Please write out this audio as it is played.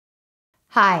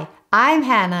Hi, I'm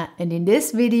Hannah, and in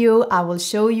this video I will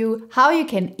show you how you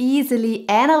can easily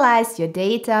analyze your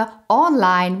data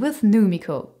online with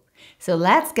Numiqo. So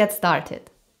let's get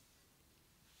started.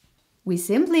 We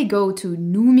simply go to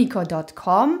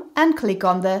numiqo.com and click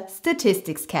on the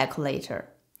Statistics Calculator.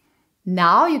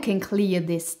 Now you can clear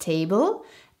this table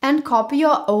and copy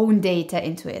your own data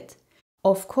into it.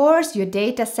 Of course, your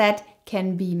data set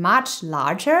can be much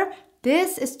larger.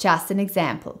 This is just an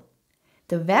example.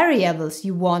 The variables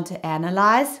you want to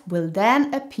analyze will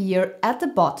then appear at the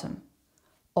bottom.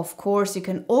 Of course, you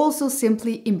can also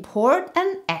simply import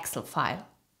an Excel file.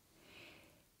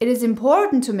 It is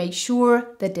important to make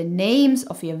sure that the names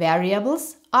of your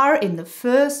variables are in the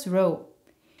first row.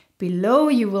 Below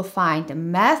you will find the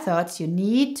methods you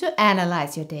need to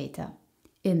analyze your data.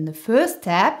 In the first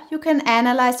tab, you can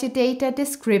analyze your data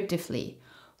descriptively.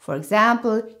 For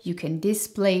example, you can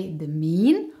display the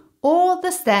mean or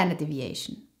the standard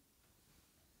deviation.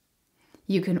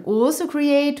 You can also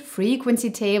create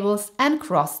frequency tables and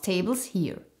cross tables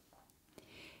here.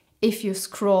 If you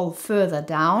scroll further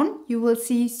down, you will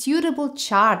see suitable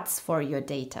charts for your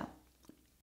data.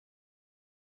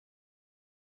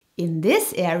 In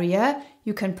this area,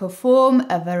 you can perform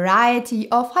a variety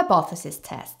of hypothesis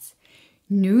tests.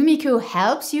 Numiqo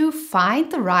helps you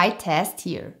find the right test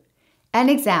here. An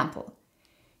example.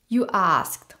 You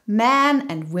asked men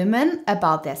and women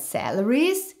about their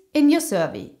salaries in your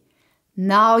survey.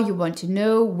 Now you want to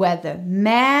know whether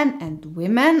men and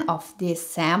women of this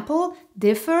sample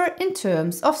differ in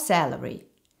terms of salary.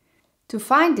 To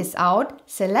find this out,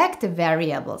 select the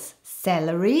variables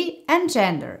salary and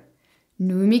gender.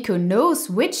 Numiqo knows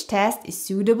which test is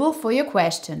suitable for your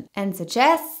question and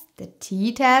suggests the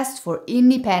t-test for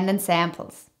independent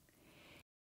samples.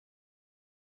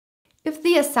 If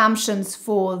the assumptions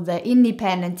for the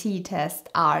independent t-test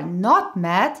are not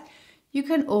met, you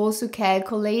can also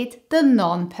calculate the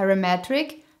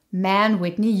non-parametric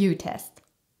Mann-Whitney U-test.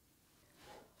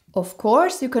 Of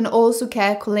course, you can also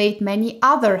calculate many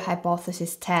other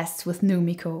hypothesis tests with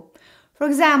Numiqo. For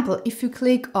example, if you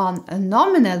click on a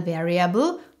nominal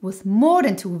variable with more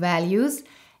than two values,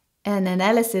 an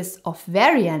analysis of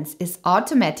variance is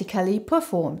automatically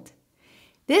performed.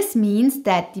 This means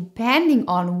that depending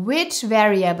on which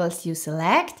variables you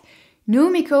select,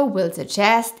 Numiqo will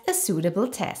suggest a suitable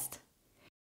test.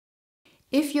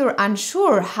 If you're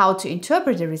unsure how to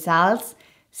interpret the results,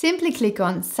 simply click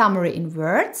on Summary in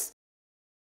Words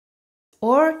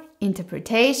or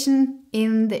Interpretation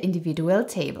in the individual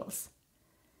tables.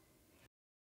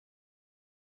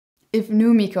 If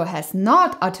Numiqo has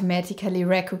not automatically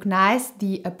recognized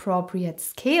the appropriate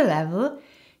scale level,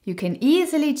 you can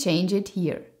easily change it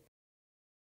here.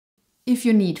 If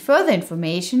you need further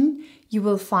information, you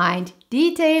will find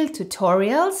detailed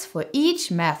tutorials for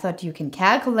each method you can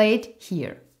calculate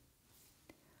here.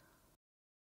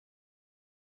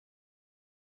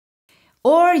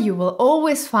 Or you will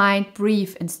always find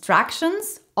brief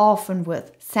instructions, often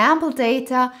with sample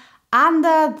data,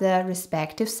 under the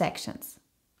respective sections.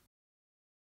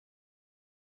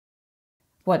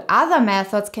 What other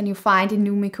methods can you find in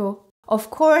Numiqo? Of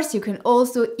course, you can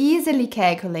also easily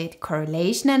calculate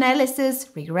correlation analysis,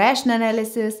 regression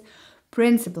analysis,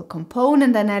 principal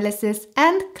component analysis,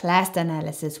 and cluster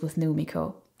analysis with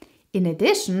Numiqo. In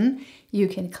addition, you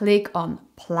can click on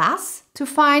plus to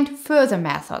find further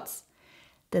methods.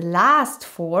 The last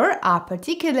four are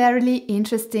particularly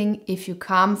interesting if you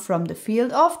come from the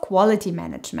field of quality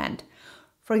management.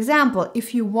 For example,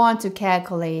 if you want to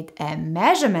calculate a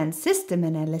measurement system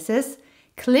analysis,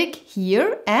 click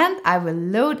here and I will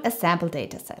load a sample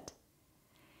dataset.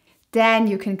 Then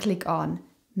you can click on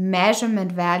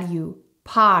Measurement Value,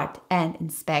 Part and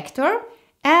Inspector,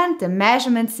 and the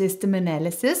measurement system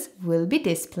analysis will be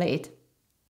displayed.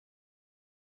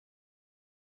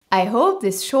 I hope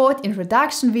this short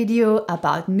introduction video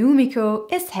about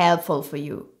Numiqo is helpful for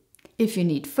you. If you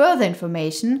need further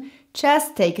information,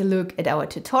 just take a look at our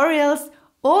tutorials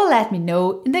or let me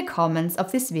know in the comments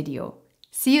of this video.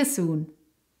 See you soon!